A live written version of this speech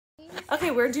Okay,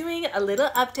 we're doing a little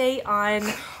update on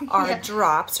our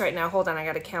drops right now. Hold on, I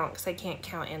gotta count because I can't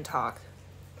count and talk.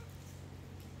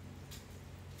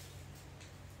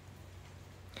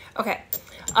 Okay,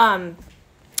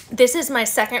 this is my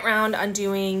second round on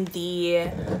doing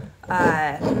the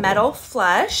Metal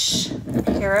Flush,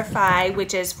 Purify,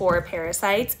 which is for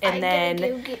parasites, and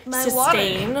then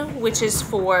Sustain, which is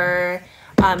for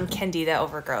candida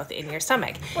overgrowth in your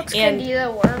stomach. What's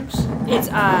candida worms? It's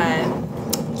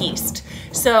yeast.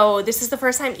 So this is the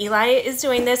first time Eli is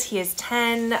doing this. He is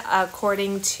 10.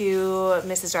 According to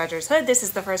Mrs. Rogers Hood, this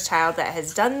is the first child that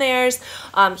has done theirs.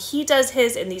 He does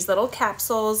his in these little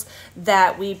capsules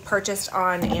that we purchased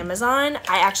on Amazon.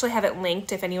 I actually have it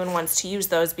linked if anyone wants to use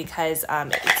those because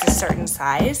it's a certain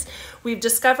size. We've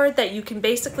discovered that you can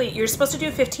basically, you're supposed to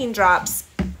do 15 drops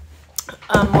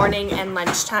morning and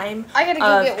lunchtime. I gotta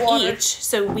go get water. Each,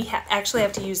 so we actually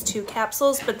have to use 2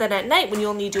 capsules, but then at night when you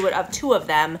only do it of 2 of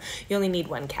them, you only need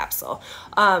 1 capsule.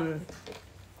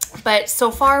 But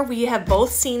so far we have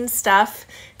both seen stuff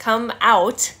come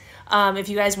out. If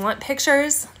you guys want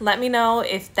pictures, let me know.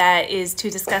 If that is too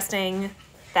disgusting,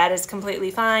 that is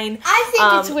completely fine. I think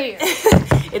it's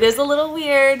weird. It is a little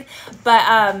weird,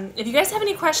 but if you guys have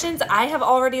any questions, I have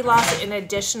already lost an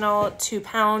additional 2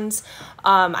 pounds.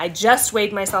 I just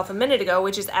weighed myself a minute ago,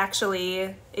 which is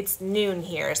actually, it's noon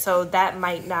here, so that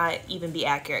might not even be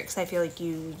accurate because I feel like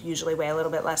you usually weigh a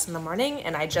little bit less in the morning,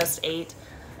 and I just ate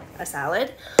a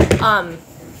salad.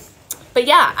 But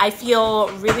yeah, I feel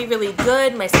really, really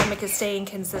good. My stomach is staying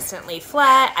consistently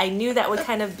flat. I knew that would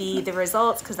kind of be the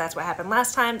results because that's what happened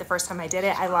last time. The first time I did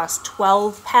it, I lost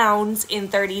 12 pounds in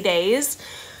 30 days,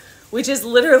 which is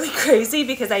literally crazy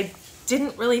because I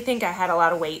didn't really think I had a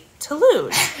lot of weight to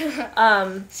lose.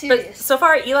 But so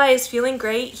far, Eli is feeling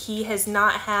great. He has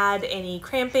not had any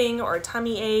cramping or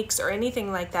tummy aches or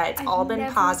anything like that. It's all been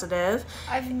positive.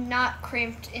 I've not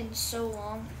cramped in so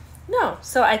long. No,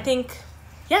 so I think,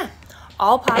 yeah,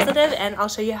 all positive, and I'll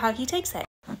show you how he takes it.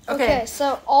 Okay,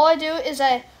 so all I do is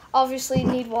I obviously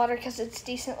need water because it's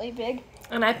decently big.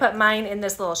 And I put mine in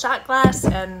this little shot glass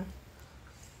and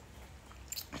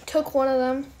took one of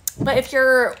them. But if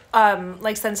you're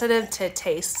like sensitive to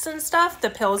tastes and stuff, the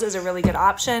pills is a really good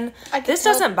option. This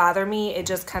doesn't bother me. It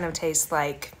just kind of tastes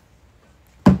like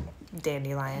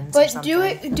dandelions or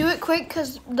something. But do it quick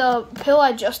because the pill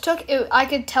I just took, I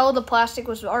could tell the plastic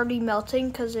was already melting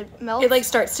because it melts. It like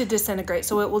starts to disintegrate,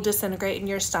 so it will disintegrate in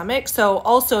your stomach. So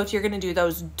also, if you're gonna do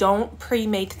those, don't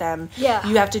pre-make them. Yeah.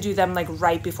 You have to do them like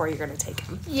right before you're gonna take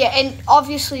them. Yeah, and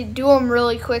obviously do them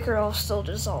really quick or it'll still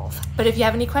dissolve. But if you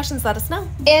have any questions, let us know.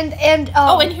 And and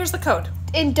here's the code.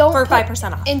 And don't for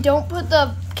 5% off. And don't put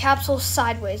the capsules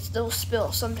sideways; they'll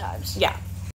spill sometimes. Yeah.